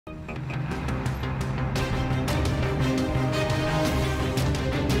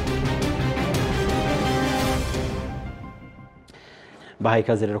Bahaye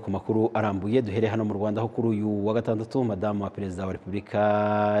ikaze rero ku makuru arambuye duhere hano mu Rwanda aho kuri uyu wa gatandatu madamu wa perezida wa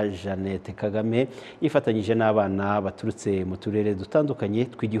Repubulika Jeannette Kagame yifatanyije n'abana baturutse mu turere dutandukanye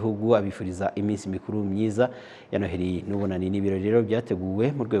tw'igihugu abifuriza iminsi mikuru myiza ya Noheli n'ubunani n'ibirori rero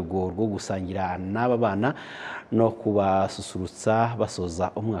byateguwe mu rwego rwo gusangira n'aba bana no kubasusurutsa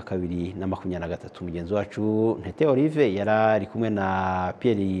basoza umwaka 2023. Mugenzi wacu Ntete Olive yarari kumwe na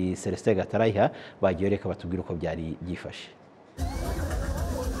Pierre Celestin Gatarayiha bagiye reka batubwira uko byari byifashe.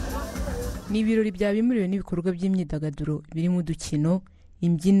 Ni ibirori byabimuriwe n'ibikorwa by'imyidagaduro birimo udukino,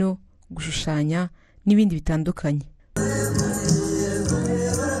 imbyino, gushushanya n'ibindi bitandukanye.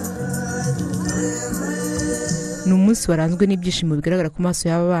 Ni umunsi waranzwe n'ibyishimo bigaragara ku maso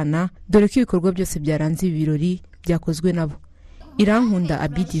y'aba bana dore ko ibikorwa byose byaranze ibirori byakozwe nabo. Irankunda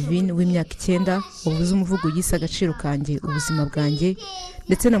Abidivine w'imyaka 9 wavuze umuvugo yise agaciro kanjye ubuzima bwanjye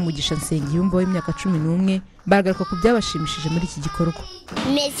ndetse na Mugisha Nsengiyumva w'imyaka 11 baragaruka ku byabashimishije muri iki gikorwa.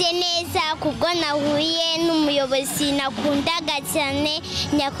 Meze neza kubwo nahuye n'umuyobozi nakundaga cyane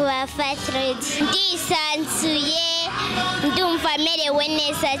nyakubahwa First Lady. Ndisanzuye ndumva merewe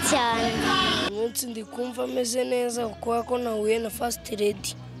neza cyane. Umunsi ndikumva meze neza kuko ko nahuye na First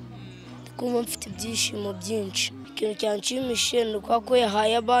Lady. Kumva mfite ibyishimo byinshi. Ikintu cyanshimishije ni uko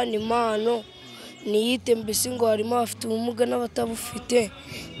yahaye abana impano niyite mbese ngo harimo abafite ubumuga n'abatabufite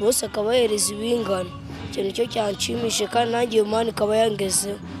bose akabahereza ibingana. Ikintu cyo cyanshimishije kandi nanjye iyo mpano ikaba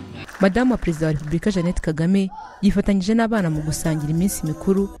yangezeho. Madamu wa Perezida wa Repubulika Jeannette Kagame yifatanyije n'abana mu gusangira iminsi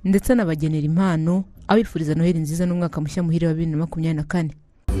mikuru ndetse n'abagenera impano abifuriza Noheli nziza n'umwaka mushya muhire wa 2024.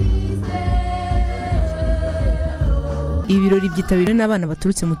 Ibirori byitabiriwe n'abana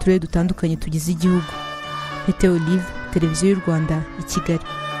baturutse mu turere dutandukanye tugize igihugu. Ntete Olive, televiziyo y'u Rwanda i Kigali.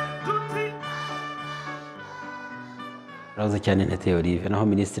 Raza cyane Ntete Olive. Naho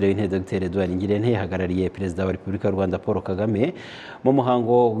Minisitiri w'Intebe Dr. Edouard Ngirente yahagarariye Perezida wa Repubulika y'u Rwanda Paul Kagame mu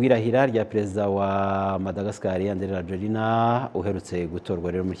muhango w'irahira rya Perezida wa Madagascar André Rajoelina uherutse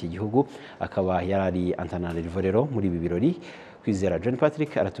gutorwa rero muri iki gihugu akaba yarari Antananarivo rero muri ibi birori. Kwizera John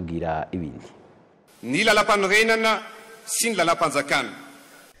Patrick aratubwira ibindi. Nila lapanrenana sin la lapanzakana.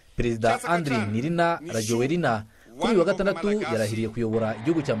 Perezida André Rajoelina kuri wa gatandatu yarahiriye kuyobora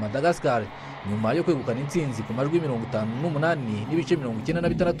igihugu cya Madagascar nyuma yo kwegukana intsinzi ku majwi 58 n'ibice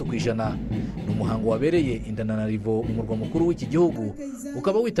 96%. Ni umuhango wabereye Antananarivo mu murwa mukuru w'iki gihugu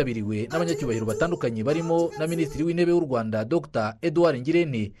ukaba witabiriwe n'abanyacyubahiro batandukanye barimo na Minisitiri w'Intebe w'u Rwanda Dr. Edouard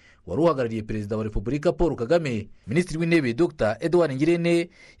Ngirente wari uhagarariye Perezida wa Repubulika Paul Kagame. Minisitiri w'Intebe Dr. Edouard Ngirente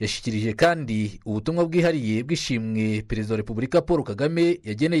yashikirije kandi ubutumwa bwihariye bw'ishimwe Perezida wa Repubulika Paul Kagame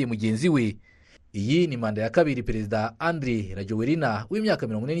yageneye mugenzi we. Iyi ni manda ya kabiri Perezida André Rajoelina w'imyaka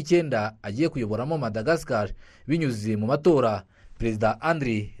 49 agiye kuyoboramo Madagascar binyuze mu matora. Perezida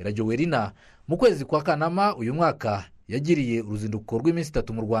André Rajoelina mu kwezi kwa Kanama uyu mwaka yagiriye uruzinduko rw'iminsi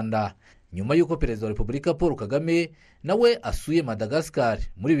 3 mu Rwanda nyuma y'uko Perezida wa Repubulika Paul Kagame nawe asuye Madagascar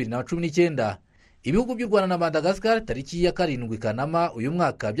muri 2019. Ibihugu by'u Rwanda na Madagascar tariki ya 7 Kanama uyu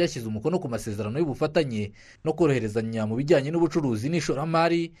mwaka byashyize umukono ku masezerano y'ubufatanye no koroherezanya mu bijyanye n'ubucuruzi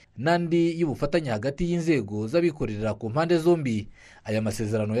n'ishoramari n'andi y'ubufatanye hagati y'inzego z'abikorera ku mpande zombi. Aya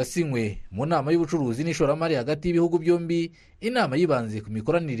masezerano yasinywe mu nama y'ubucuruzi n'ishoramari hagati y'ibihugu byombi, inama yibanze ku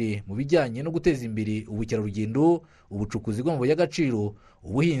mikoranire mu bijyanye no guteza imbere ubukerarugendo, ubucukuzi bw'amabuye y'agaciro,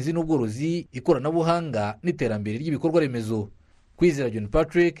 ubuhinzi n'ubworozi, ikoranabuhanga n'iterambere ry'ibikorwa remezo. Kwizera John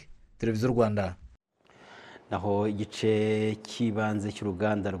Patrick, Televiziyo Rwanda. Naho igice kibanze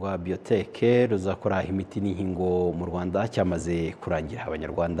cy'uruganda rwa biotech ruzakora imiti n'inkingo mu Rwanda cyamaze kurangira.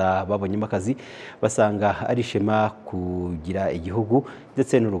 Abanyarwanda babonyemo akazi basanga ari shema kugira igihugu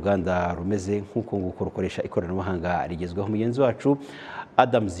ndetse n'uruganda rumeze nk'uko nguko rukoresha ikoranabuhanga rigezweho. Mugenzi wacu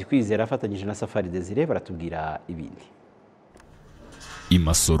Adam Zikwizera afatanyije na Safari Desire baratubwira ibindi.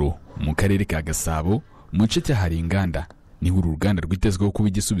 Imasoro mu karere ka Gasabo mu gice cyahari inganda niho uruganda rwitezweho kuba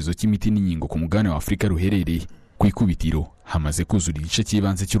igisubizo cy'imiti n'inkingo ku mugabane wa Afurika ruherereye. Ku ikubitiro hamaze kuzura igice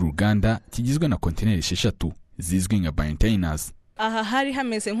cy'ibanze cy'uruganda kigizwe na kontineri 6 zizwi nka containers. Aha hari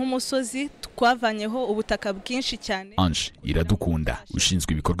hameze nk'umusozi twavanyeho ubutaka bwinshi cyane. Ange Iradukunda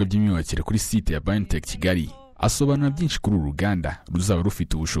ushinzwe ibikorwa by'imyubakire kuri site ya Biotech Kigali asobanura byinshi kuri uruganda ruzaba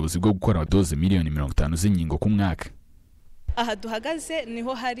rufite ubushobozi bwo gukora doze miliyoni 50 z'inkingo ku mwaka. Aha duhagaze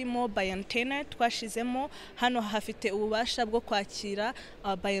niho harimo biocontainer twashizemo. Hano hafite ububasha bwo kwakira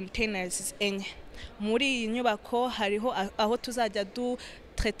biocontainers enye. Muri iyi nyubako hariho aho tuzajya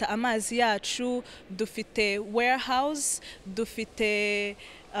dutreta amazi yacu, dufite warehouse, dufite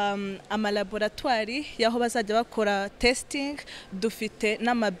amalaboratoire yaho bazajya bakora testing, dufite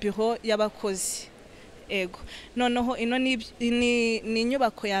n'amabiro y'abakozi. ego noneho ino ni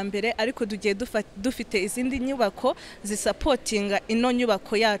inyubako ya mbere ariko tugiye dufite izindi nyubako zisapotinga ino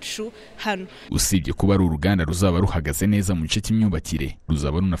nyubako yacu hano. Usibye kuba ari uruganda ruzaba ruhagaze neza mu gice cy'imyubakire,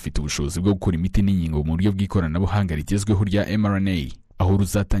 ruzaba runafite ubushobozi bwo gukora imiti n'inkingo mu buryo bw'ikoranabuhanga rigezweho rya mRNA, aho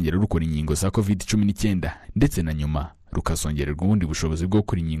ruzatangira rukora inkingo za COVID-19 ndetse na nyuma rukazongererwa ubundi bushobozi bwo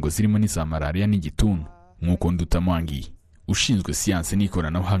gukora inkingo zirimo n'iza malaria n'igituntu, nk'uko Ndutamwangi ushinzwe siyanse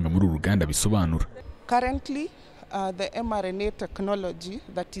n'ikoranabuhanga muri uru ruganda bisobanura. Currently, the mRNA technology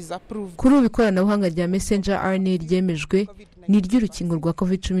that is approved. Kuri ubu ikoranabuhanga rya messenger RNA ryemejwe ni iry'urukingo rwa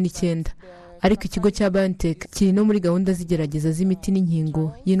COVID-19, ariko ikigo cya BioNTech kiri no muri gahunda z'igerageza z'imiti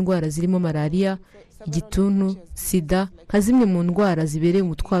n'inkingo y'indwara zirimo malaria, igituntu, sida nka zimwe mu ndwara zibereye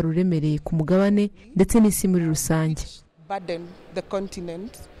umutwaro uremereye ku mugabane ndetse n'isi muri rusange.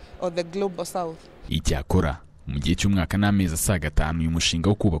 Icyakora mu gihe cy'umwaka n'amezi asaga 5 uyu mushinga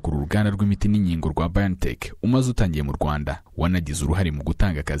wo kubaka uruganda rw'imiti n'inkingo rwa BioNTech umaze utangiye mu Rwanda, wanagize uruhare mu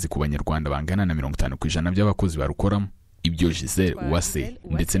gutanga akazi ku banyarwanda bangana na 50% by'abakozi barukoramo. Ibyo Giselle Uwase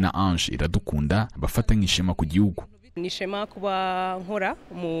ndetse na Ange Iradukunda bafata nk'ishema ku gihugu. Ni ishema kuba nkora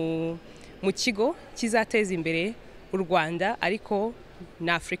mu kigo kizateza imbere u Rwanda ariko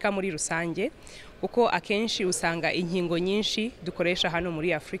na Afrika muri rusange, uko akenshi usanga inkingo nyinshi dukoresha hano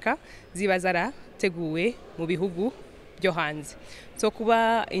muri Afrika ziba zarateguwe mu bihugu byo hanze. So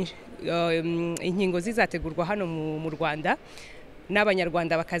kuba inkingo zizategurwa hano mu Rwanda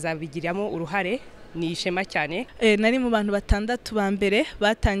n'abanyarwanda bakazabigiramo uruhare ni ishema cyane. Nari mu bantu 6 ba mbere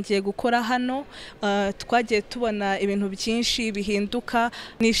batangiye gukora hano, twagiye tubona ibintu byinshi bihinduka.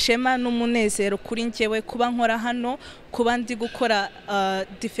 Ni ishema n'umunezero kuri njyewe kuba nkora hano, kuba ndi gukora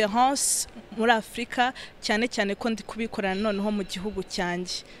difference muri Afrika, cyane cyane ko ndi kubikorana noneho mu gihugu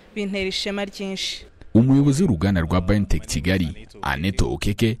cyanjye, bintera ishema ryinshi. Umuyobozi w'uruganda rwa BioNTech Kigali, Aneto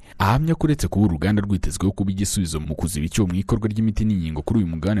Okeke, ahamya kuretse kuba uruganda rwitezweho kuba igisubizo mu kuziba icyo mu ikorwa ry'imiti n'inkingo kuri uyu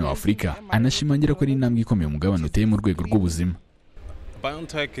mugabane wa Afrika, anashimangira ko ari intambwe ikomeye mu mugabane uteye mu rwego rw'ubuzima.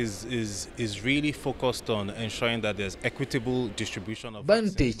 BioNTech is really focused on ensuring that there's equitable distribution of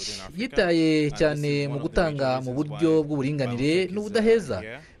BioNTech yitaye cyane mu gutanga mu buryo bw'uburinganire n'ubudaheza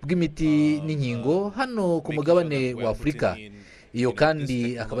bw'imiti n'inkingo hano ku mugabane wa Afrika. Iyo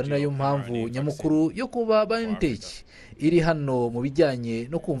kandi akaba ari nayo mpamvu nyamukuru yo kuba BioNTech iri hano mu bijyanye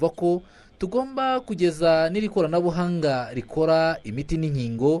no kumva ko tugomba kugeza n'irikoranabuhanga rikora imiti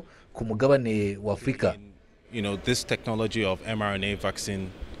n'inkingo ku mugabane wa Afrika. This technology of mRNA vaccine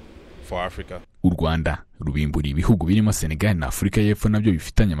for Africa. U Rwanda rubimbura ibihugu birimo Senegal na Afrika y'Epfo nabyo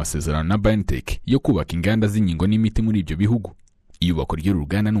bifitanye amasezerano na BioNTech yo kubaka inganda z'inkingo n'imiti muri ibyo bihugu. Iyubakwa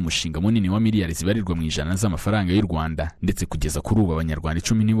ry'uruganda n'umushinga munini wa miliyari zibarirwa mu ijana z'amafaranga y'u Rwanda, ndetse kugeza kuri ubu abanyarwanda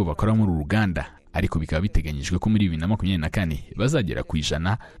 10 nibo bakora muri uruganda, ariko bikaba biteganyijwe ko muri 2024 bazagera ku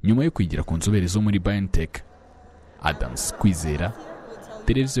 100 nyuma yo kwigira ku nzobere zo muri BioNTech. Adams Kwizera,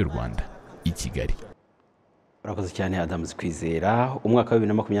 Televiziyo Rwanda, i Kigali. Urakoze cyane Adams Kwizera. Umwaka wa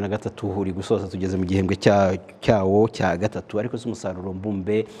 2023 uri gusoza, tugeze mu gihembwe cyawo cya gatatu, ariko umusaruro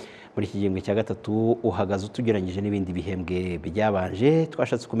mbumbe muri iki gihembwe cya gatatu uhagaze utugeranyije n'ibindi bihembwe byabanje.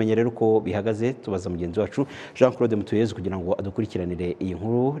 Twashatse kumenya rero uko bihagaze, tubaza mugenzi wacu Jean Claude Mutuyeze kugira ngo adukurikiranire iyi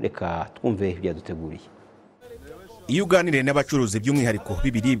nkuru. Reka twumve ibyaduteguriye. Iyo uganiriye n'abacuruzi by'umwihariko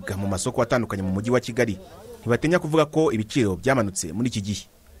b'ibiribwa mu masoko atandukanye mu mujyi wa Kigali, ntibatinya kuvuga ko ibiciro byamanutse muri iki gihe.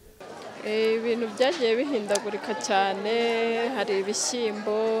 Ibintu byagiye bihindagurika cyane, hari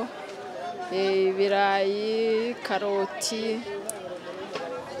ibishyimbo, ibirayi, karoti,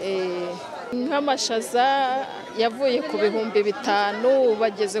 nk'amashaza yavuye ku 5,000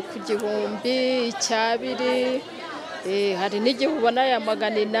 bageze ku 1,200. Hari n'igihe ubona ya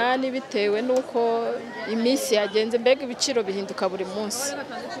 800 bitewe n'uko iminsi yagenze, mbega ibiciro bihinduka buri munsi.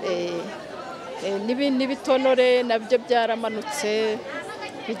 N'ibitonore nabyo byaramanutse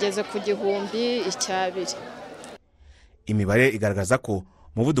bigeze ku 1,200. Imibare igaragaza ko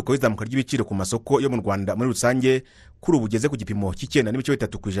umuvuduko w'izamuka ry'ibiciro ku masoko yo mu Rwanda muri rusange kuri ubu ugeze ku gipimo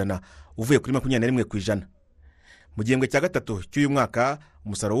cy'9.3% uvuye kuri 21%. Mu gihembwe cya gatatu cy'uyu mwaka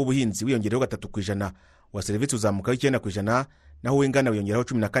umusaruro w'ubuhinzi wiyongereho 3%, wa serivisi uzamuka 9%, naho w'inganda wiyongeraho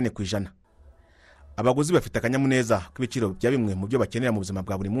 14%. Abaguzi bafite akanyamuneza ko ibiciro bya bimwe mu byo bakenera mu buzima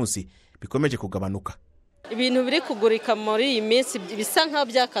bwa buri munsi bikomeje kugabanuka. Ibintu biri kugurika muri iyi minsi bisa nkaho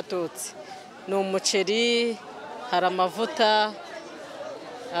byakatutse. Ni umuceri, hari amavuta,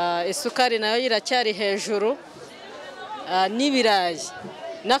 isukari nayo iracyari hejuru, n'ibirayi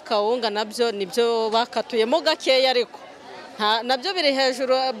n'akawunga nabyo nibyo bakatuyemo gakeya, ariko nabyo biri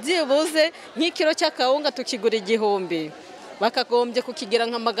hejuru. Byibuze nk'ikiro cy'akawunga tukigura 1,000, bakagombye kukigira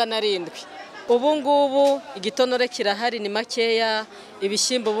nka 700. ubu ngubu igitonore kirahari ni makeya,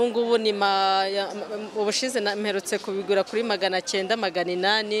 ibishyimbo ubu ngubu ni ubushize mperutse kubigura kuri 900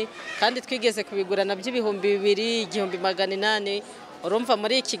 800, kandi twigeze kubigura nabyo 2000 1800. urumva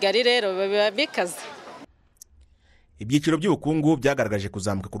muri Kigali rero biba bikaze. Ibyiciro by'ubukungu byagaragaje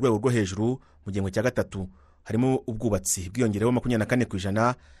kuzamuka ku rwego rwo hejuru mu gihembwe cya gatatu, harimo ubwubatsi bwiyongereho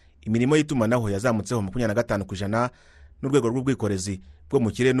 24%, imirimo y'itumanaho yazamutseho 25%, n'urwego rw'ubwikorezi bwo mu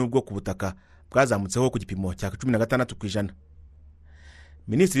kirere n'ubwo ku butaka bwazamutseho ku gipimo cya 16%.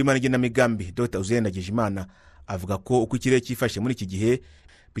 Minisitiri w'Imari n'Igenamigambi Dr. Uzziel Ndagijimana avuga ko uko ikirere cyifashe muri iki gihe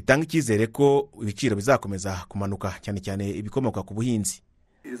bitanga icyizere ko ibiciro bizakomeza kumanuka, cyane cyane ibikomoka ku buhinzi.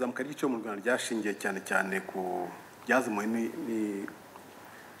 Izamuka ry'icyo mu Rwanda ryashingiye cyane cyane ku byazamuwe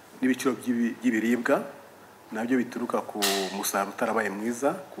n'ibiciro by'ibiribwa, nabyo bituruka ku musaruro utarabaye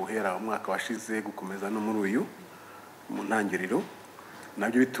mwiza guhera umwaka washize gukomeza no muri uyu mu ntangiriro,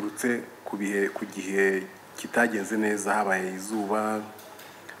 nabyo biturutse ku gihe kitagenze neza, habaye izuba,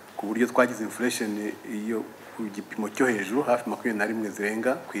 ku buryo twagize inflation iyo ku gipimo cyo hejuru hafi 21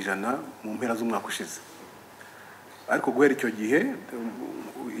 zirenga ku ijana mu mpera z'umwaka ushize. Ariko guhera icyo gihe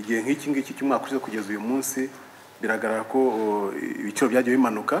igihe nk'iki cy'umwaka ushize kugeza uyu munsi biragaragara ko ibiciro byagiye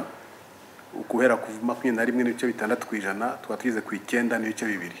bimanuka guhera ku 21.6 ku ijana twatugeze ku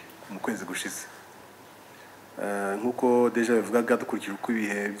 9.2 mu kwezi gushize. Nkuko deja bivugaga dukurikije uko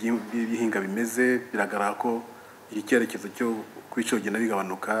ibihe by'ihinga bimeze, biragaragara ko iki cyerekezo cyo kwiciro genda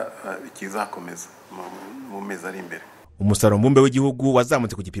bigabanuka kizakomeza mu mezi ari imbere. Umusaruro mbumbe w'igihugu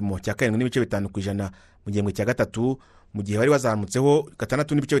wazamutse ku gipimo cya 7.5 ku ijana mu gihembwe cya gatatu, mu gihe wari wazamutseho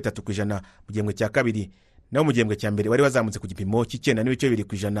 6.3 ku ijana mu gihembwe cya kabiri, naho mu gihembwe cya mbere wari wazamutse ku gipimo cy'9.2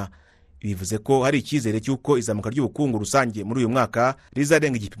 ku ijana. Bivuze ko hari icyizere cy'uko izamuka ry'ubukungu rusange muri uyu mwaka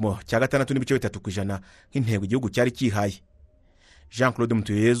rizarenga igipimo cya 6.3 ku ijana nk'intego igihugu cyari kihaye. Jean Claude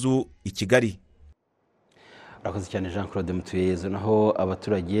Mutuyeyezu, i Kigali. Urakoze cyane Jean Claude Mutuyeyezu. Naho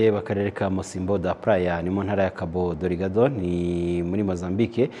abaturage b'akarere ka Mosimbo da Praia ni mu ntara ya Cabo Delgado ni muri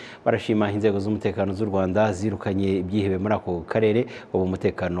Mozambique barashima inzego z'umutekano z'u Rwanda zirukanye ibyihebe muri ako karere, ubu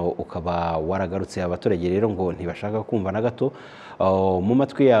umutekano ukaba waragarutse. Abaturage rero ngo ntibashaka kumva na gato mu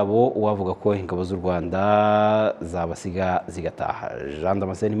matwi yabo uwavuga ko ingabo z'u Rwanda zabasiga zigataha. Jean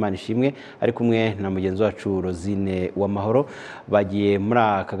Damascene Imanishimwe ari kumwe na mugenzi wacu Rosine Wamahoro bagiye muri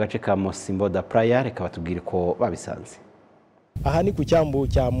aka gace ka Mosimbo da Praia, reka batubwire ko babisanze. Aha ni ku cyambu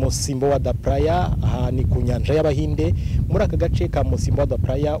cya Mosimbo da Praia, aha ni ku nyanja y'Abahinde. Muri aka gace ka Mosimbo da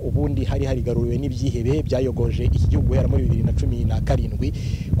Praia ubundi hari harigaruriwe n'ibyihebe byayogoje iki gihugu guhera muri 2017.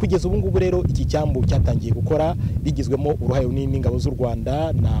 Kugeza ubu ngubu rero iki cyambu cyatangiye gukora, bigizwemo uruhare n'ingabo z'u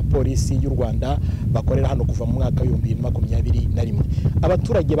Rwanda na polisi y'u Rwanda bakorera hano kuva mu mwaka wa 2021.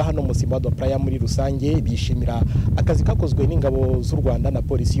 Abaturage ba hano Mosimbo da Praia muri rusange bishimira akazi kakozwe n'ingabo z'u Rwanda na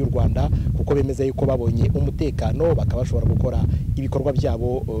polisi y'u Rwanda, kuko bemeza yuko babonye umutekano bakabashobora gukora ibikorwa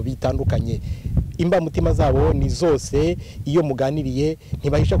byabo bitandukanye. Imbamutima zabo ni zose, iyo muganiriye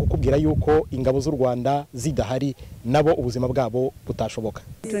ntibahisha kukubwira yuko ingabo z'u Rwanda zidahari nabo ubuzima bwabo butashoboka.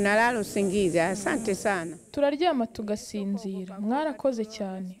 Tunalala usingizi, asante sana. Turaryama tugasinzira, mwarakoze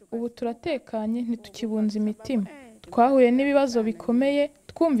cyane. Ubu turatekanye ntitukibunza imitima. Twahuye n'ibibazo bikomeye,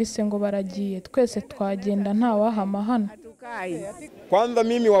 twumvise ngo baragiye, twese twagenda nta wahama hano. Kwanza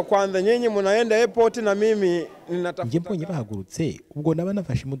mimi wa kwanza, nyenye munaenda airport na mimi ninatafuta. Nje mbonye bahagurutse, ubwo naba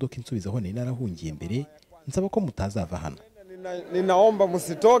nafashe imodoka insubiza hone narahungiye mbere, nsaba ko mutazava hano. Ninaomba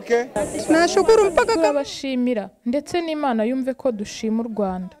musitoke. Tunashukuru mpaka kabashimira, ndetse n'Imana yumve ko dushima u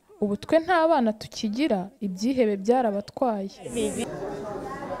Rwanda. Ubu twe nta bana tukigira, ibyihebe byarabatwaye.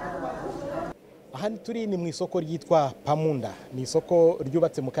 Aha turi ni mu isoko ryitwa Pamunda, ni isoko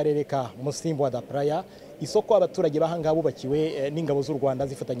ryubatse mu karere ka Mosimbo da Praia. Isoko abaturage bahanga bubakiwe n'ingabo z'u Rwanda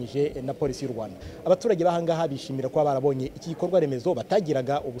zifatanyije na polisi y'u Rwanda. Abaturage bahanga bishimira ko barabonye iki gikorwa remezo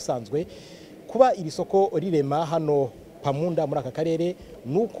batagiraga ubusanzwe. Kuba iri soko rirema hano Pamunda muri aka karere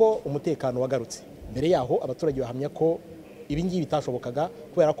nuko umutekano wagarutse. Mbere yaho abaturage bahamya ko ibingibi bitashobokaga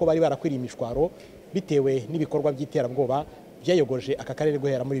kubera ko bari barakwiriye imishwaro bitewe n'ibikorwa by'iterabwoba byayogoje aka karere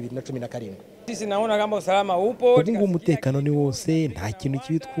guhera muri 2017. Sisi naona kama usalama upo. Ubu umutekano ni wose, nta kintu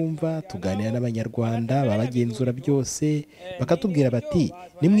kibi twumva. Tuganira n'abanyarwanda babagenzura byose, bakatubwira bati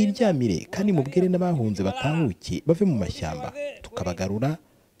nimwiryamire kandi mubwire n'abahunze batahuke bave mu mashyamba, tukabagarura,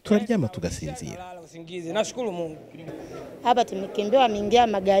 turaryama tugasinzira. Nashukuru Mungu. Hapa tumekimbia mingia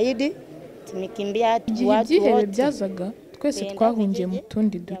magaidi, tumekimbia watu wote. Igihe byazaga twese twahungiye mu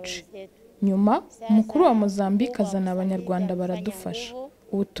tundi duce. Nyuma umukuru wa Mozambique azana abanyarwanda baradufasha.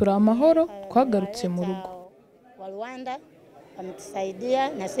 Ubu turi amahoro, twagarutse mu rugo. Wa Rwanda wametusaidia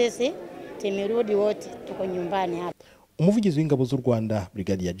na sisi tumerudi wote tuko nyumbani hapa. umuvugizi w'ingabo z'u Rwanda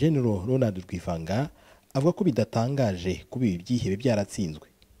Brigadier General Ronald Rwivanga avuga ko bidatangaje kuba ibi byihebe byaratsinzwe.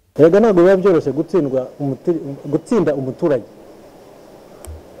 Erega ntabwo biba byoroshye gutsinda umuturage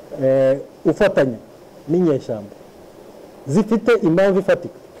ufatanya n'inyeshyamba zifite impamvu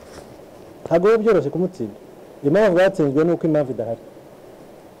ifatika. Ntabwo biba byoroshye kumutsinda. Impamvu batsinzwe nuko impamvu idahari.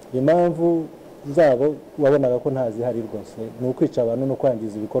 Impamvu zabo wabonaga ko ntazihari rwose ni ukwica abantu no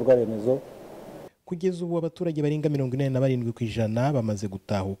kwangiza ibikorwa remezo. Kugeza ubu abaturage barenga 47% bamaze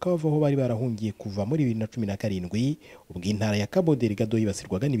gutahuka bava aho bari barahungiye kuva muri 2017 ubwo intara ya Cabo Delgado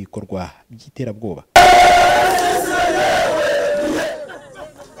yibasirwaga n'ibikorwa by'iterabwoba.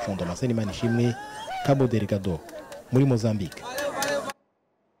 Fondo Masenimana Ishimwe, Cabo Delgado muri Mozambique.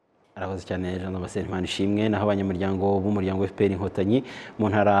 Arakoze cyane Jean Masenimana Ishimwe. Naho abanyamuryango b'umuryango FPR Inkotanyi mu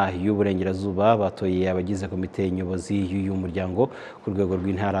ntara y'Uburengerazuba batoye abagize komite nyobozi y'uyu muryango ku rwego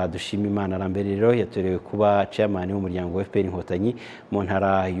rw'intara. Dushimimana Arambye rero yatorewe kuba chairman w'umuryango FPR Inkotanyi mu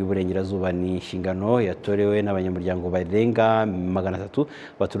ntara y'Uburengerazuba. Ni inshingano yatorewe n'abanyamuryango barenga 300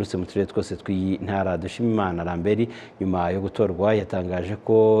 baturutse mu turere twose tw'intara. Dushimimana Arambye nyuma yo gutorwa yatangaje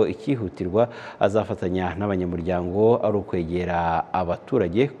ko ikihutirwa azafatanya n'abanyamuryango ari ukwegera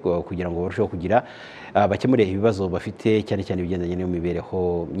abaturage kugira ngo barusheho kugira bakemure ibibazo bafite cyane cyane bigendanye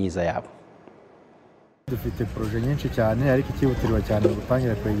n'imibereho myiza yabo. Dufite proje nyinshi cyane ariko ikihutirwa cyane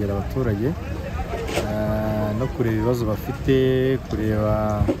gutangira kwegera abaturage no kureba ibibazo bafite,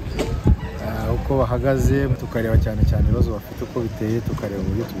 kureba uko bahagaze, tukareba cyane cyane ibibazo bafite uko biteye, tukareba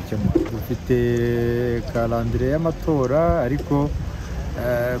uburyo tubikemura. Dufite calendrier y'amatora ariko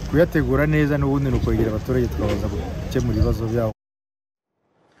kuyategura neza n'ubundi no kwegera abaturage tukabaza gukemura ibibazo byabo.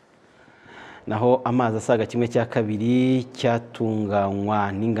 Naho amazi asaga kimwe cya kabiri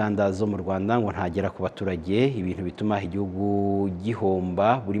cyatunganywa n'inganda zo mu Rwanda ngo ntagera ku baturage, ibintu bituma igihugu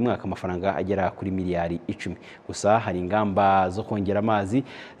gihomba buri mwaka amafaranga agera kuri miliyari 10. Gusa hari ingamba zo kongera amazi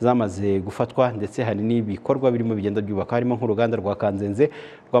zamaze gufatwa ndetse hari n'ibikorwa birimo bigenda byubaka, harimo nk'uruganda rwa Kanzenze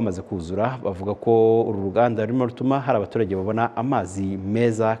rwamaze kuzura. Bavuga ko uru ruganda rurimo rutuma hari abaturage babona amazi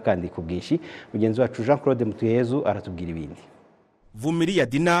meza kandi ku bwinshi. Mugenzi wacu Jean Claude Mutuyezu aratubwira ibindi. Vumiriya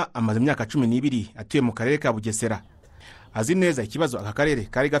Dina amaze imyaka 12 atuye mu karere ka Bugesera. Azi neza ikibazo aka karere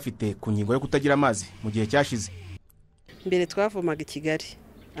kari gafite ku ngingo yo kutagira amazi mu gihe cyashize. Mbere twavomaga i Kigali,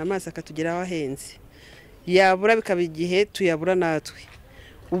 amazi akatugeraho ahenze, yabura bikaba igihe tuyabura natwe.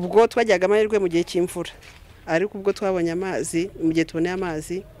 Ubwo twajyaga amahirwe mu gihe cy'imvura, ariko ubwo twabonye amazi, mu gihe tuboneye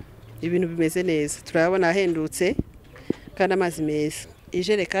amazi ibintu bimeze neza, turabona ahendutse kandi amazi meza.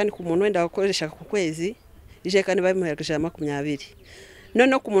 Ijerekani ku muntu wenda wakoresha ku kwezi ijerekani babimuhereje 20.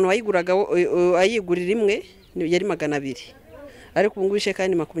 None ku muntu wayiguraga ayigurira imwe yari 200, ariko ubu ngubu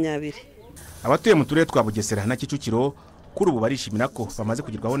ijerekani 20. Abatuye mu turere twa Bugesera na Kicukiro kuri ubu barishimira ko bamaze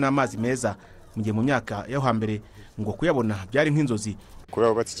kugerwaho n'amazi meza, mu gihe mu myaka yo hambere ngo kuyabona byari nk'inzozi. Kuri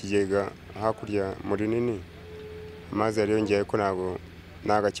abo batse ikigega hakurya muri nini amazi yariyongeye ko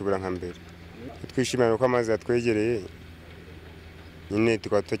nagakibura nka mbere. Twishimira ko amazi yatwegereye nyine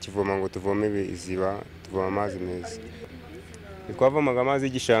tukaba tukivoma ngo tuvome iziba, tuvoma amazi meza. Twavomaga amazi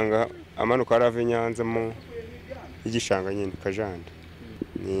y'igishanga amanuka arave Nyanza mu y'igishanga nyine Kajanda.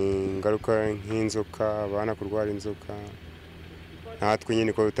 Ni ingaruka nk'inzoka, abana kurwara inzoka, natwe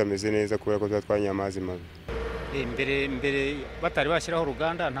nyine ko tutameze neza kubera ko twatwanye amazi mabi. Mbere batari bashyiraho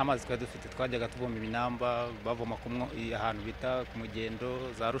uruganda nta mazi twari dufite, twajyaga tuvoma ibinamba bavoma ahantu bita ku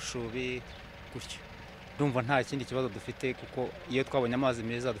Mugendo za Rushubi gutyo. Ndumva nta kindi kibazo dufite kuko iyo twabonye amazi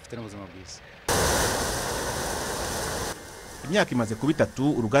meza dufite n'ubuzima bwiza. Imyaka imaze kuba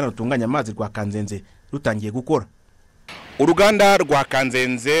 3 uruganda rutunganya amazi rwa Kanzenze rutangiye gukora. Uruganda rwa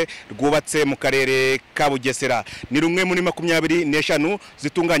Kanzenze rwubatse mu karere ka Bugesera ni rumwe muri 25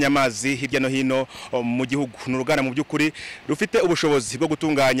 zitunganya amazi hirya no hino mu gihugu. N'uruganda mu by'ukuri rufite ubushobozi bwo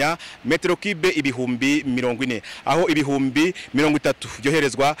gutunganya metero kibe ibihumbi 40, aho ibihumbi 30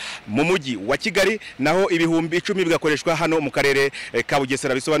 byoherezwa mu mujyi wa Kigali, naho ibihumbi 10 bigakoreshwa hano mu karere ka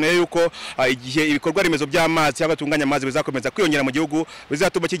Bugesera. Bisobanuye yuko igihe ibikorwa remezo by'amazi cyangwa tunganya amazi bizakomeza kwiyongera mu gihugu,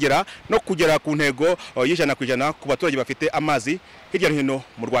 bizatuma kigera no kugera ku ntego y'100% ku baturage bafite amazi hirya no hino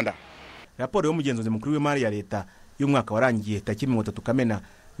mu Rwanda. Raporo y'umugenzuzi mukuru w'imari ya leta y'umwaka warangiye tariki 30 Kamena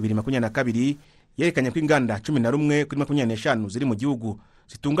 2022 yerekanye ko inganda 11 kuri 25 ziri mu gihugu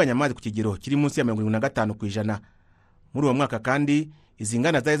zitunganya amazi ku kigero kiri munsi ya 75%. Muri uwo mwaka kandi izi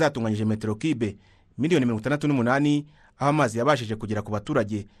nganda zari zatunganyije metero kibe miliyoni 68, aho amazi yabashije kugera ku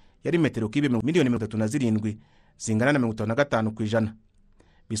baturage yari metero kibe miliyoni 37 zingana na 55%.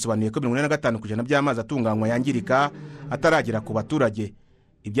 Bisobanuye ko 45% by'amazi atunganywa yangirika ataragera ku baturage,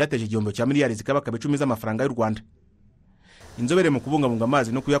 ibyateje igihombo cya miliyari zikabaka 10 z'amafaranga y'u Rwanda. Inzobere mu kubungabunga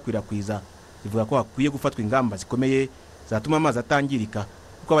amazi no kuyakwirakwiza zivuga ko hakwiye gufatwa ingamba zikomeye zatuma amazi atangirika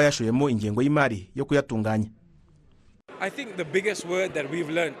kuko aba yashoyemo ingengo y'imari yo kuyatunganya. I think the biggest word that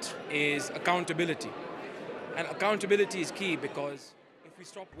we've learnt is accountability. And accountability is key because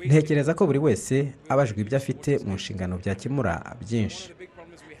ntekereza ko buri wese abajwe ibyo afite mu nshingano byakemura byinshi.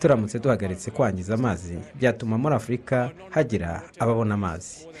 Turamutse duhagaritse kwangiza amazi byatuma muri Afurika hagira ababona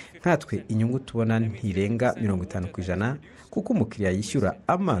amazi. Nkatwe inyungu tubona ntirenga 50% kuko umukiriya yishyura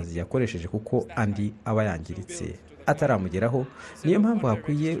amazi yakoresheje kuko andi aba yangiritse ataramugeraho. Niyo mpamvu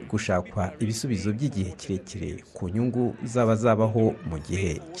hakwiye gushakwa ibisubizo by'igihe kirekire ku nyungu zabaho mu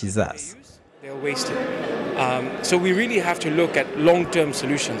gihe kizaza. So we really have to look at long-term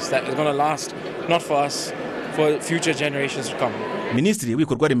solutions that is going to last, not for us, for future generations to come. Minisitiri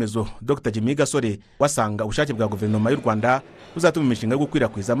w'ibikorwa remezo Dr. Jimmy Gasore wasanga ubushake bwa guverinoma y'u Rwanda buzatuma imishinga yo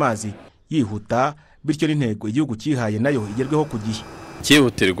gukwirakwiza amazi yihuta, bityo n'intego igihugu cyihaye nayo igerweho ku gihe.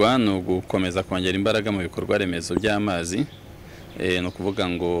 Cyihutirwa ni ugukomeza kongera imbaraga mu bikorwa remezo by'amazi, no kuvuga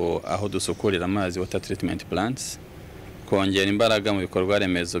ngo aho dusukurira amazi water treatment plants, kongera imbaraga mu bikorwa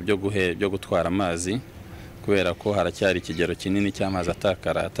remezo byo gutwara amazi kubera ko haracyari ikigero kinini cy'amazi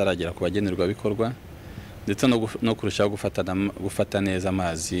ataragera ku bagenerwa bikorwa, ndetse no kurushaho gufata neza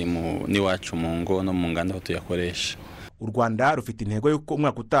amazi n'iwacu mu ngo no mu nganda aho tuyakoresha. U Rwanda rufite intego y'uko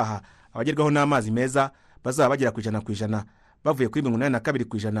umwaka utaha abagerwaho n'amazi meza bazaba bagera ku 100% bavuye kuri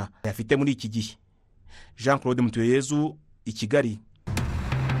 82% yafite muri iki gihe. Jean Claude Mutuyeyezu, i Kigali.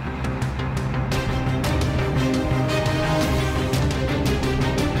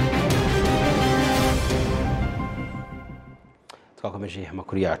 Twakomeje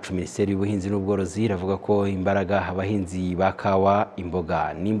amakuru yacu. Minisiteri y'Ubuhinzi n'Ubworozi iravuga ko imbaraga abahinzi ba kawa,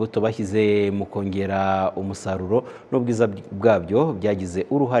 imboga n'imbuto bashyize mu kongera umusaruro n'ubwiza bwabyo byagize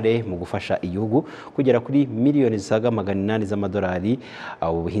uruhare mu gufasha igihugu kugera kuri miliyoni zisaga 800 z'amadolari.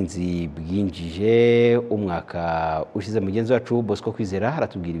 Abo buhinzi bwinjije umwaka ushize. Mugenzi wacu Bosco Kwizera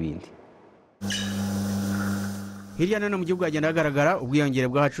aratubwira ibindi. Hirya no hino mu gihugu hagenda hagaragara ubwiyongere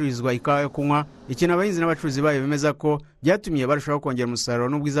bw'ahacururizwa ikawa yo kunywa, ikintu abahinzi n'abacuruzi bayo bemeza ko byatumye barushaho kongera umusaruro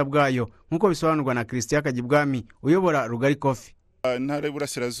n'ubwiza bwayo, nk'uko bisobanurwa na Christian Kagibwami uyobora Rugari Coffee. Intara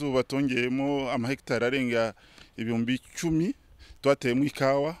y'Uburasirazuba tongeyemo amahegitari arenga 10,000 twateyemo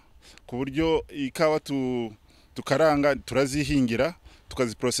ikawa, ku buryo ikawa tukaranga turazihingira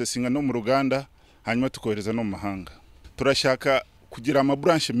tukaziprocesinga no mu ruganda hanyuma tukohereza no mu mahanga. Turashaka kugira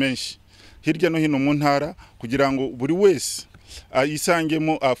amabranche menshi hirya no hino mu ntara kugira ngo buri wese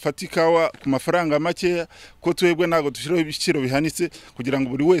ayisangemo afata ikawa ku mafaranga make, ko twebwe ntago dushiraho ibiciro bihanitse kugira ngo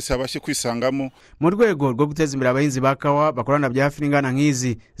buri wese abashe kwisangamo. Mu rwego rwo guteza imbere abahinzi ba kawa bakorana bya hafi n'ingana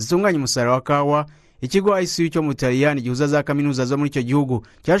nk'izi zitunganya umusaruro wa kawa, ikigo ICU cyo mu Butaliyani gihuza za kaminuza zo muri icyo gihugu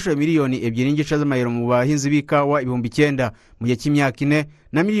cyashoye miliyoni 2.5 z'amayero mu bahinzi b'ikawa 9,000 mu gihe cy'imyaka 4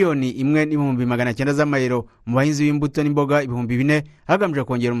 na miliyoni 1,900 z'amayero mu bahinzi b'imbuto n'imboga 4,000 hagamije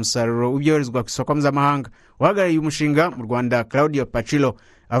kongera umusaruro w'ibyoherezwa ku isoko mpuzamahanga. Uhagarariye umushinga mu Rwanda Claudio Pacillo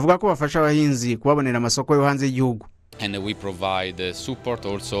avuga ko bafasha abahinzi kubabonera amasoko yo hanze y'igihugu. And we provide support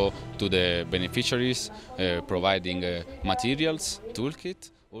also to the beneficiaries, providing materials,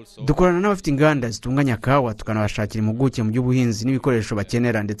 toolkit. Dukorana n'abafite inganda zitunganya kawa, tukanabashakira impuguke mu by'ubuhinzi n'ibikoresho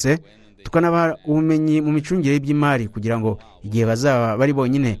bakenera, ndetse tukanabaha ubumenyi mu micungire y'imari kugira ngo igihe bazaba bari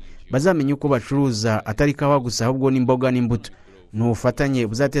bonyine bazamenye uko bacuruza atari kawa gusa ahubwo n'imboga n'imbuto. N'ubufatanye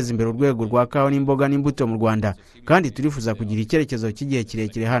buzateza imbere urwego rwa kawa n'imboga n'imbuto mu Rwanda, kandi turifuza kugira icyerekezo cy'igihe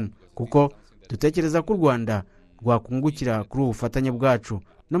kirekire hano kuko dutekereza ko u Rwanda rwakungukira kuri ubufatanye bwacu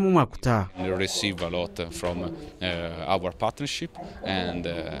no mu mwaka utaha. We receive a lot from our partnership, and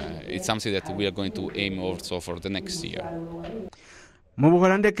it's something that we are going to aim also for the next year. Mu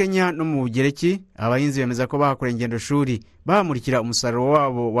Buholande, Kenya no mu Bugereki abahinzi bemeza ko bahakora ingendo shuri bahamurikira umusaruro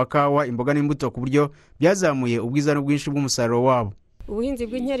wabo wa kawa, imboga n'imbuto ku buryo byazamuye ubwiza n'ubwinshi bw'umusaruro wabo. Ubuhinzi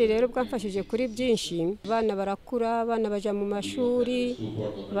bw'inkeri rero bwamfashije kuri byinshi. Abana barakura, abana baja mu mashuri,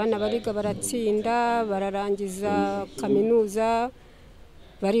 abana bariga baratsinda, bararangiza kaminuza,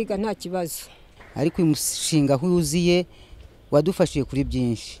 bariga nta kibazo. Ariko umushinga huzuye wadufashije kuri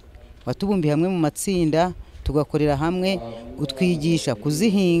byinshi. Watubumbiye hamwe mu matsinda, tugakorera hamwe, utwigisha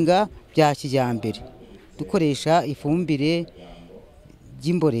kuzihinga bya kijyambere dukoresha ifumbire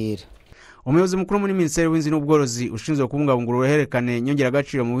y'imborera. Umuyobozi mukuru muri Minisiteri y'Ubuhinzi n'Ubworozi ushinzwe kubungabunga uruhererekane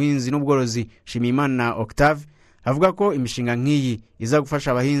nyongeragaciro mu buhinzi n'ubworozi, Shimimana Octave, avuga ko imishinga nk'iyi iza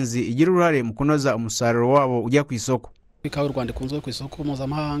gufasha abahinzi igira uruhare mu kunoza umusaruro wabo ujya ku isoko. Ikawa y'u Rwanda ikunzwe ku isoko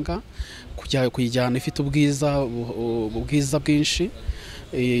mpuzamahanga, kuyijyana ifite ubwiza bwinshi.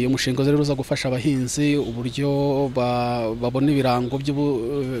 Iyo mushinga rero uza gufasha abahinzi uburyo babona ibirango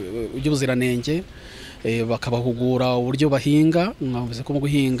by'ubuziranenge, bakabahugura uburyo bahinga, mwavuze ko mu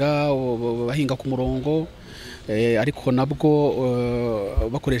guhinga bahinga ku murongo, ariko nabwo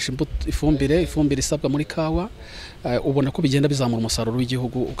bakoresha ifumbire isabwa muri kawa, ubona ko bigenda bizamura umusaruro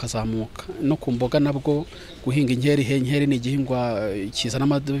w'igihugu ukazamuka. No ku mboga nabwo guhinga inkeri ni igihingwa kizana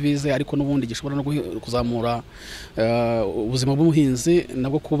amadovize, ariko n'ubundi gishobora no kuzamura ubuzima bw'umuhinzi.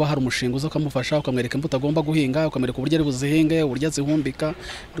 Nabwo kuba hari umushinga uza ukamufasha, ukamwereka imbuto agomba guhinga, ukamwereka uburyo ari buzihinge, uburyo azihumbika,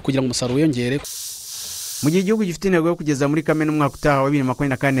 kugira ngo umusaruro wiyongere. Mu gihe igihugu gifite intego yo kugeza muri Kamena umwaka utaha wa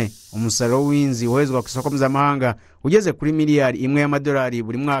 2024 umusaruro w'ubuhinzi woherezwa ku isoko mpuzamahanga ugeze kuri miliyari 1 y'amadolari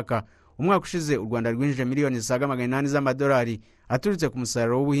buri mwaka. Umwaka ushize u Rwanda rwinjije miliyoni zisaga 800 z'amadolari aturutse ku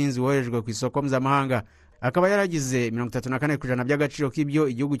musaruro w'ubuhinzi woherejwe ku isoko mpuzamahanga, akaba yaragize 34% by'agaciro k'ibyo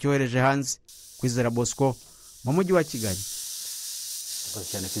igihugu cyohereje hanze. Kwizera Bosco mu mujyi wa Kigali.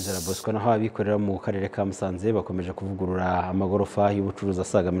 cyane Kwizera Bosco. Naho abikorera mu karere ka Musanze bakomeje kuvugurura amagorofa y'ubucuruzi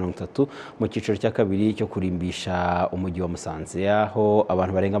asaga 30 mu cyiciro cya kabiri cyo kurimbisha umujyi wa Musanze, aho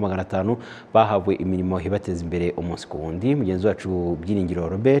abantu barenga 500 bahawe imirimo ibateza imbere umunsi ku wundi. Mugenzi wacu Byiringiro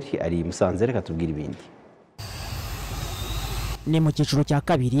Robert ari Musanze, reka tubwire ibindi. Ni mu cyiciro cya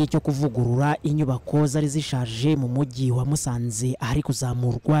kabiri cyo kuvugurura inyubako zari zishaje mu mujyi wa Musanze, ahari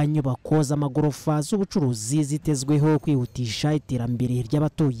kuzamurwa inyubako z'amagorofa z'ubucuruzi zitezweho kwihutisha iterambere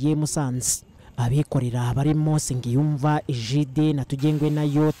ry'abatuye Musanze. Abikorera barimo Singiyumva Ejide na Tugengwe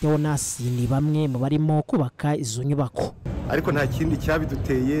nayo Theonasi ni bamwe mu barimo kubaka izo nyubako. Ariko nta kindi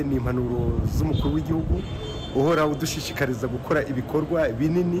cyabiduteye ni impanuro z'umukuru w'igihugu uhora udushishikariza gukora ibikorwa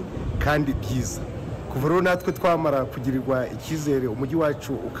binini kandi byiza. Kuva rero natwe twamara kugirirwa icyizere umujyi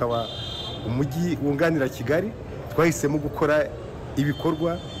wacu ukaba umujyi wunganira Kigali, twahisemo gukora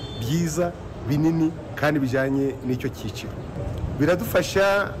ibikorwa byiza binini kandi bijyanye n'icyo cyiciro.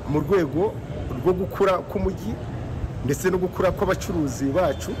 Biradufasha mu rwego rwo gukura k'umujyi ndetse no gukura kw'abacuruzi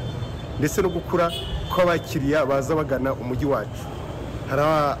bacu ndetse no gukura kw'abakiriya baza bagana umujyi wacu. Hari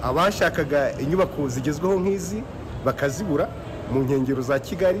abashakaga inyubako zigezweho nk'izi bakazibura mu nkengero za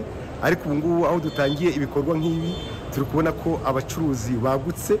Kigali, ariko ubu ngubu aho dutangiye ibikorwa nk'ibi turi kubona ko abacuruzi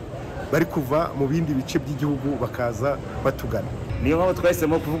bagutse bari kuva mu bindi bice by'igihugu bakaza batugana. Niyo mpamvu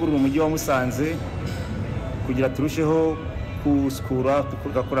twahisemo kuvugurura umujyi wa Musanze kugira turusheho kusukura,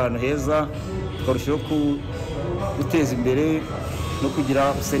 tugakora ahantu heza, tukarushaho guteza imbere no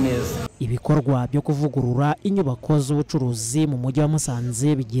kugira use neza. Ibikorwa byo kuvugurura inyubako z'ubucuruzi mu mujyi wa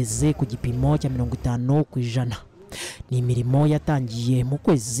Musanze bigeze ku gipimo cya 50%. Ni imirimo yatangiye mu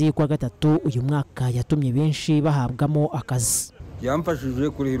kwezi kwa gatatu uyu mwaka yatumye benshi bahabwamo akazi. Yamfashije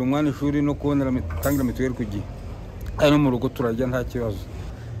kurihira umwana ishuri no kubonera tangira mituweli ku gihe. Ari mu rugo turajya nta kibazo.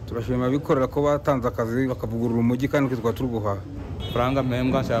 Turashima abikorera ko batanze akazi bakavugurura umujyi kandi twitwa turuguha. Franga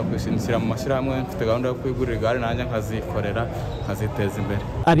mpembwa nshaka kwishindikira mu mashyirahamwe, mfite gahunda yo kwigurira igare nanjye nkazikorera nkaziteza imbere.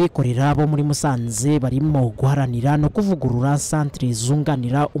 Abikorera bo muri Musanze barimo guharanira no kuvugurura centre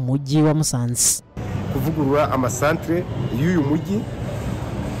zunganira umujyi wa Musanze. Kuvugurura amasantre y'uyu mujyi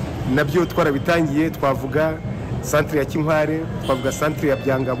nabyo twarabitangiye. Twavuga centre ya Kinkware, twavuga centre ya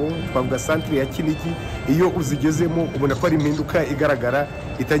Byangabo, twavuga centre ya Kinigi. Iyo uzigezemo ubona ko ari impinduka igaragara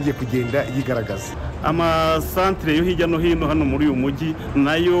itangiye kugenda yigaragaza. Amasantre yo hirya no hino hano muri uyu mujyi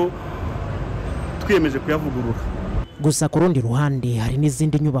nayo twiyemeje kuyavugurura. Gusa ku rundi ruhande hari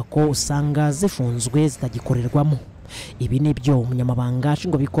n'izindi nyubako usanga zifunzwe zitagikorerwamo. Ibi nibyo umunyamabanga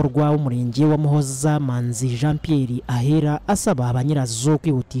nshingwabikorwa w'umurenge wa Muhoza Manzi Jean Pierre ahera asaba abanyirazo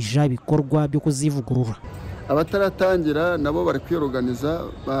kwihutisha ibikorwa byo kuzivugurura. Abataratangira nabo bari kwiyorganiza,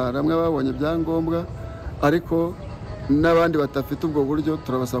 baramwe babonye ibyangombwa, ariko n'abandi batafite ubwo buryo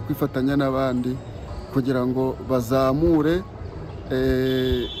turabasaba kwifatanya n'abandi kugira ngo bazamure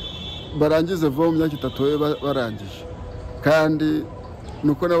barangize vuba mu myaka 3 barangije. Kandi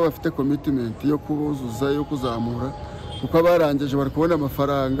nuko nabo bafite commitment yo kubuzuza yo kuzamura, kuko abarangije bari kubona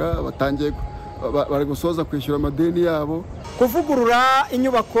amafaranga, batangiye bari gusoza kwishyura amadeni yabo. Kuvugurura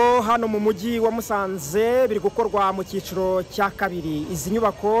inyubako hano mu mujyi wa Musanze biri gukorwa mu cyiciro cya kabiri. Izi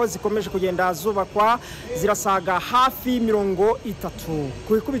nyubako zikomeje kugenda zubakwa zirasaga hafi 30.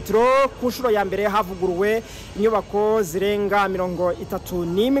 Ku ikubitiro ku nshuro ya mbere havuguruwe inyubako zirenga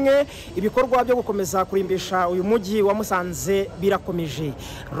 31. Ibikorwa byo gukomeza kurimbisha uyu mujyi wa Musanze birakomeje.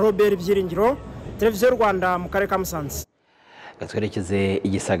 Robert Byiringiro, Televiziyo Rwanda mu karere ka Musanze. Twerekeze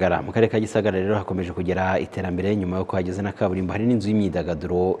igisagara. Mu karere ka Gisagara rero hakomeje kugera iterambere nyuma yo kuhageze na kaburimbo. Hari n'inzu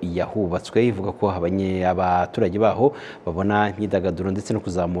y'imyidagaduro yahubatswe ivuga ko abaturage baho babona imyidagaduro ndetse no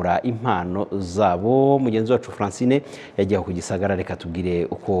kuzamura impano zabo. Mugenzi wacu Francine yagiye ku Gisagara, reka tubwire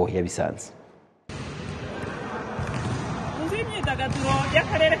uko yabisanze. imyidagaduro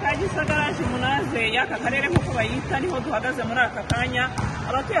y'akarere ka Gisagara Jimunaze y'aka karere nk'uko bayita niho duhagaze muri aka kanya.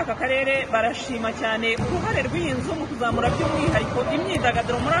 Abatuye aka karere barashima cyane uruhare rw'iyi nzu mu kuzamura by'umwihariko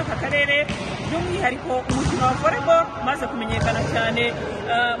imyidagaduro muri aka karere, by'umwihariko umukino wa volleyball umaze kumenyekana cyane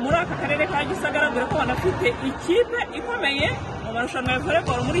muri aka karere ka Gisagara, dore ko banafite ikipe ikomeye mu marushanwa ya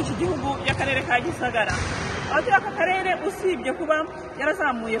volleyball muri iki gihugu y'akarere ka Gisagara. Abatuye aka karere usibye kuba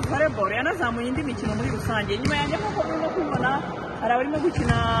yarazamuye volleyball, yanazamuye indi mikino muri rusange. Nyuma yanjye nk'uko murimo kubibona hari abarimo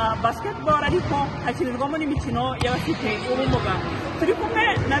gukina basketball, ariko hakinirwamo n'imikino y'abafite ubumuga. Turi kumwe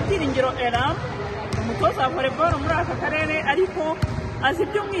na Byiringiro Eram, umutoza wa volleyball muri aka karere, ariko azi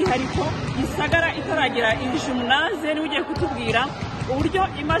by'umwihariko Gisagara itaragira iyi Jimunaze, niwe ugiye kutubwira uburyo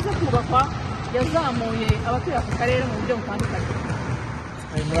imaze kubakwa yazamuye abatuye aka karere mu buryo butandukanye.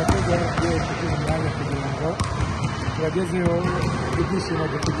 Murakoze kugira umwanya kugira ngo tubagezeho ibyishimo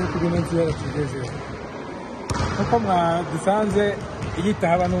dufite kuri ino nzu tugezeho. Nk'uko mwadusanze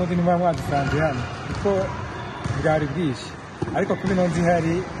iyitaba n'ubundi niba mwadusanze hano kuko bwari bwinshi, ariko kuri ino nzu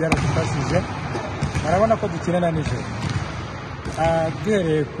ihari byaradufashije. Murabona ko dukinana nijoro.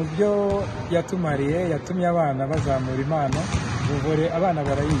 Duhereye ku byo yatumariye, yatumye abana bazamura impano. Ubure abana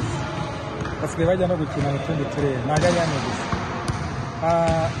barayizi, basigaye bajya no gukina mu tundi turere, ntabwo ari hano gusa.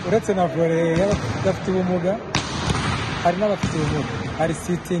 Uretse na volley y'abafite ubumuga, hari n'abafite ubumuga, hari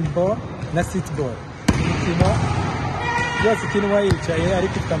sitting ball na sit ball. Imikino yose ikinwa yicaye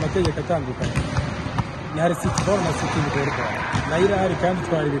ariko ifite amategeko atandukanye. Hari sit ball na sitting ball, nayo irahari kandi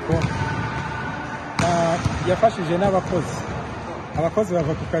twari ibikombe. Yafashije n'abakozi, abakozi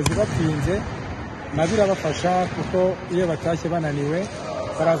bava ku kazi batinze, nabyo irabafasha kuko iyo batashye bananiwe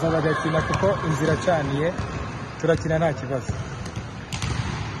baraza bagakina kuko inzira acaniye, turakina nta kibazo.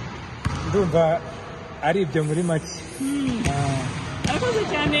 Ndumva ari ibyo muri make. Arakoze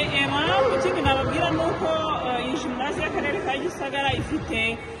cyane Emma. Ikindi nababwira ni uko iyi Jimunaze y'akarere ka Gisagara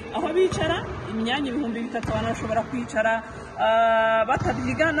ifite aho bicara imyanya 3000 abantu bashobora kwicara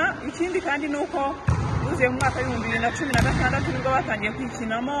batabyigana. Ikindi kandi ni uko uvuye mu mwaka wa 2016 nibwo batangiye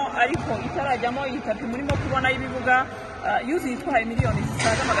kwikinamo, ariko itarajyamo iyi tapi murimo kubona ibibuga yuzuye itwaye miliyoni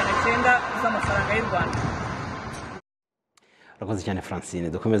zisaga 900 z'amafaranga y'u Rwanda. Urakoze cyane Francine.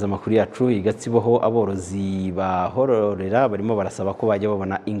 Dukomeza amakuru yacu. Igatsiboho aborozi bahororera barimo barasaba ko bajya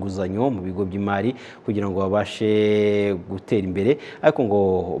babona inguzanyo mu bigo by'imari kugira ngo babashe gutera imbere, ariko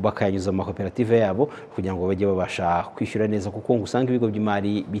ngo bakayanyuza mu makoperative yabo kugira ngo bajye babasha kwishyura neza, kuko ngo usanga ibigo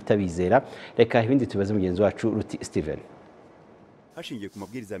by'imari bitabizera. Reka ibindi tubaze mugenzi wacu Ruti Steven. Hashingiye ku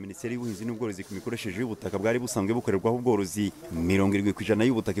mabwiriza ya Minisiteri y'Ubuhinzi n'Ubworozi ku mikoresheje y'ubutaka bwari busanzwe bukorerwaho ubworozi, 70%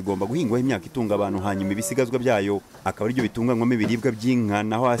 y'ubutaka igomba guhingwaho imyaka itunga abantu, hanyuma ibisigazwa byayo akaba aribyo bitunganywamo ibiribwa by'inka,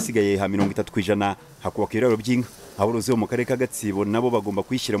 naho hasigaye 30% hakubaka ibiraro by'inka. Aborozi bo mu karere ka Gatsibo nabo bagomba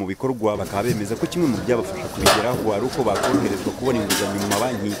kwishyira mu bikorwa, bakaba bemeza ko kimwe mu byabafasha kubigeraho ari uko bakoroherezwa kubona inguzanyo mu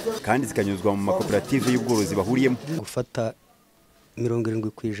mabanki kandi zikanyuzwa mu makoperative y'ubworozi bahuriyemo. Gufata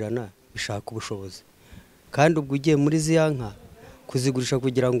 70% bishaka ubushobozi, kandi ubwo ugiye muri ziya nka kuzigurisha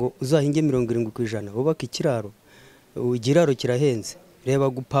kugira ngo uzahinge 70%, ubaka ikiraro. Igiraro kirahenze, reba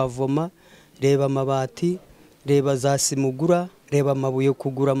gupavoma, reba amabati, reba za simugura, reba amabuye,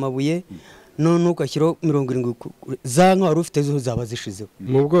 kugura amabuye, none ugashyiraho 70%, za nka wari ufite zo zaba zishizeho.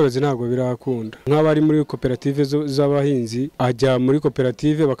 Mu bworozi ntabwo birakunda. Nk'abari muri koperative z'abahinzi ajya muri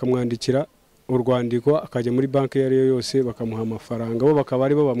koperative bakamwandikira urwandiko, akajya muri banki iyo ari yo yose bakamuha amafaranga, bo bakaba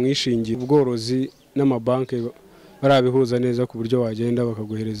ari bo bamwishingira. Ubworozi n'amabanki barabihuza neza ku buryo wagenda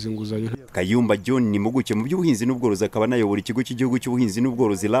bakaguhereza inguzanyo. Kayumba John ni impuguke mu by'ubuhinzi n'ubworozi, akaba anayobora ikigo cy'igihugu cy'ubuhinzi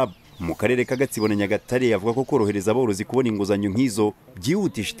n'ubworozi LAB mu karere ka Gatsibo na Nyagatare. Avuga ko korohereza aborozi kubona inguzanyo nk'izo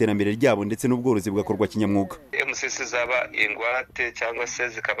byihutisha iterambere ryabo ndetse n'ubworozi bugakorwa kinyamwuga. MCC zaba ingwate cyangwa se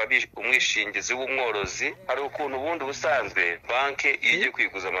zikaba umwishingizi w'umworozi. Hari ukuntu ubundi busanzwe banki iyo igiye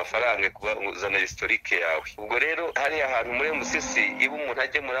kwiguza amafaranga kubazana historique yawe, ubwo rero hari ahantu muri MCC iba umuntu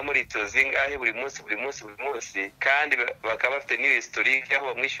agemura muri litiro zingahe buri munsi kandi bakaba bafite n'historique aho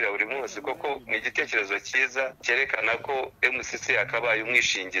bamwishyura buri munsi. Koko ni igitekerezo cyiza cyerekana ko MCC akabaye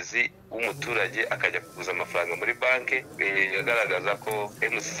umwishingizi w'umuturage akajya kuguza amafaranga muri banki, yagaragaza ko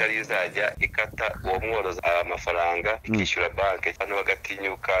MCC ari izajya ikata uwo mworozi amafaranga ikishyura banki. Abantu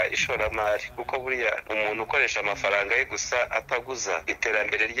bagatinyuka ishoramari, kuko buriya umuntu ukoresha amafaranga ye gusa ataguza,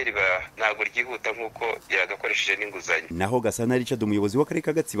 iterambere rye riba ntabwo ryihuta nk'uko yagakoresheje n'inguzanyo. Naho Gasana Richard, umuyobozi w'akarere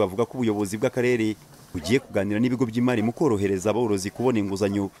ka Gatsibo, avuga ko ubuyobozi bw'akarere ugiye kuganira n'ibigo by'imari mu korohereza aborozi kubona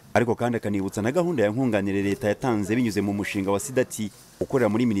inguzanyo, ariko kandi akanibutsa na gahunda ya nkunganire leta yatanze binyuze mu mushinga wa Sidati ukorera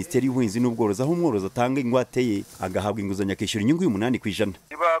muri Minisiteri y'Ubuhinzi n'Ubworozi, aho umworozi atanga ingwate ye agahabwa inguzanyo akishyura inyungu y'8%.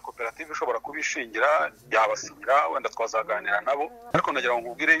 Niba koperative ishobora kubishingira yabasinyira, wenda twazaganira nabo, ariko nagira ngo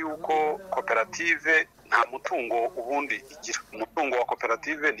nkubwire yuko koperative nta mutungo ubundi igira. Umutungo wa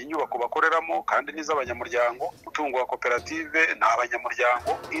koperative ni inyubako bakoreramo kandi n'iz'abanyamuryango. Umutungo wa koperative ni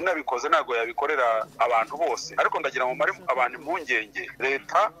abanyamuryango, inabikoze ntabwo yabikorera abantu bose. Ariko ndagira ngo mari abantu impungenge,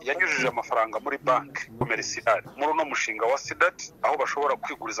 leta yanyujije amafaranga muri banki komerisiyali muri uno mushinga wa SIDAT, aho bashobora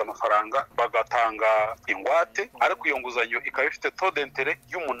kwiguriza amafaranga bagatanga ingwate, ariko iyo nguzanyo ikaba ifite taux d'interet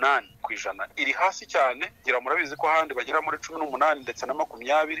y'8%. Iri hasi cyane, ngira murabizi ko ahandi bagera muri 18 ndetse na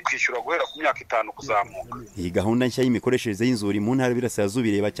 20 kwishyura guhera ku myaka 5 kuzamuka. Iyi gahunda nshya y'imikoreshereze y'inzuri mu ntara y'Iburasirazuba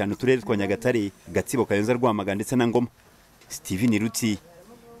ireba cyane uturere twa Nyagatare, Gatsibo, Kayonza, Rwamagana ndetse na Ngoma. Steven Ruti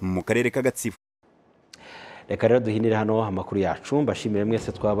mu karere ka Gatsibo. Reka rero duhinire hano amakuru yacu, mbashimire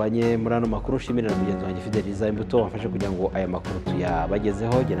mwese twabanye muri ano makuru. Nshimire na mugenzi wanjye Fideliza Imbuto wafashe kugira ngo aya makuru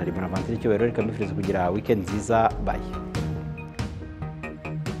tuyabagezeho. Jye nari Bonaventure Cyubahiro, reka mbifurize kugira weekend nziza. Bye.